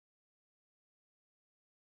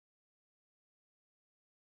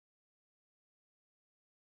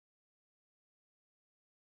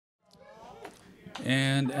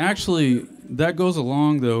And actually, that goes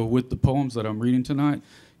along, though, with the poems that I'm reading tonight,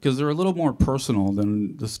 because they're a little more personal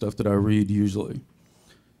than the stuff that I read usually,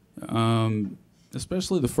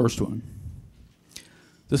 especially the first one.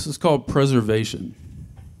 This is called Preservation.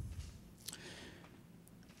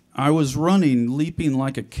 I was running, leaping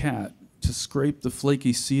like a cat, to scrape the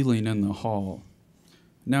flaky ceiling in the hall.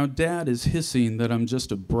 Now Dad is hissing that I'm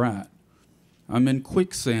just a brat. I'm in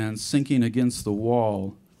quicksand, sinking against the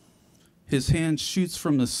wall. His hand shoots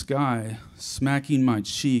from the sky, smacking my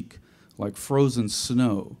cheek like frozen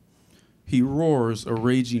snow. He roars, a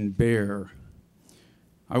raging bear.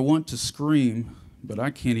 I want to scream, but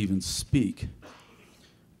I can't even speak.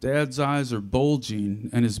 Dad's eyes are bulging,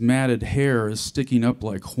 and his matted hair is sticking up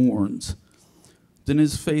like horns. Then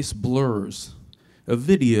his face blurs, a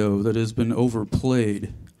video that has been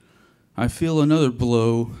overplayed. I feel another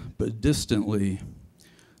blow, but distantly.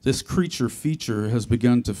 This creature feature has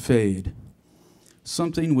begun to fade.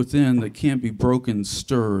 Something within that can't be broken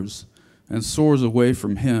stirs and soars away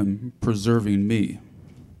from him, preserving me.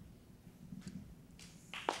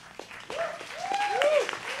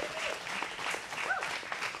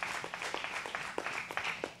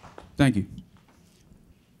 Thank you.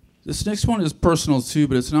 This next one is personal too,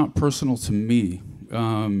 but it's not personal to me.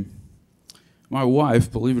 My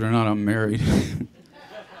wife, believe it or not, I'm married.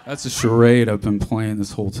 That's a charade I've been playing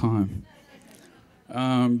this whole time.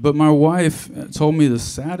 But my wife told me the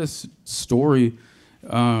saddest story,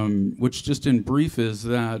 which just in brief is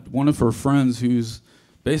that one of her friends who's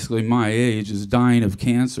basically my age is dying of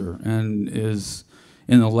cancer and is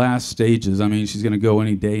in the last stages. I mean, she's going to go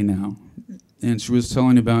any day now. And she was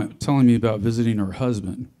telling me about visiting her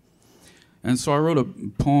husband. And so I wrote a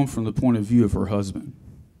poem from the point of view of her husband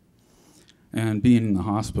and being in the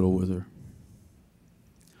hospital with her.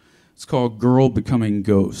 It's called Girl Becoming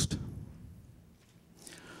Ghost.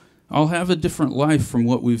 I'll have a different life from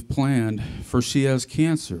what we've planned, for she has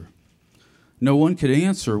cancer. No one could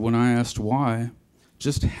answer when I asked why,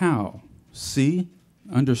 just how. See?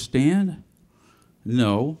 Understand?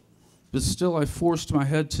 No, but still I forced my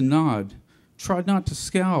head to nod, tried not to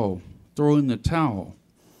scowl, throw in the towel.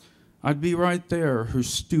 I'd be right there, her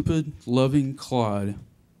stupid, loving clod,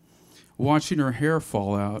 watching her hair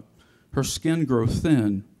fall out, her skin grow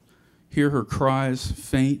thin, hear her cries,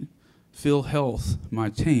 faint, feel health, my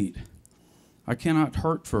taint. I cannot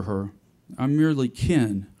hurt for her, I'm merely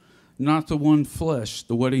kin, not the one flesh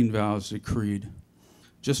the wedding vows decreed.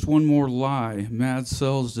 Just one more lie, mad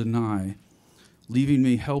cells deny, leaving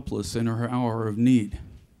me helpless in her hour of need.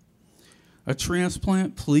 A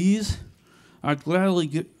transplant, please? I'd gladly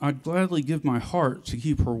give my heart to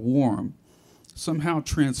keep her warm, somehow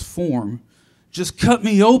transform. Just cut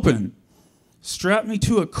me open. Strap me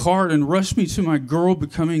to a cart and rush me to my girl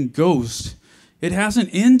becoming ghost. It hasn't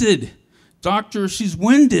ended. Doctor, she's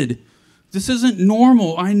winded. This isn't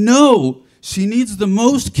normal, I know. She needs the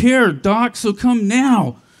most care, Doc, so come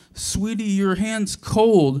now. Sweetie, your hand's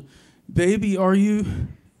cold. Baby, are you?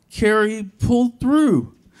 Carrie, pull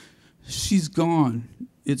through. She's gone,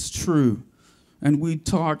 it's true. And we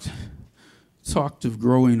talked of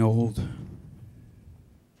growing old.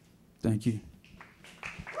 Thank you.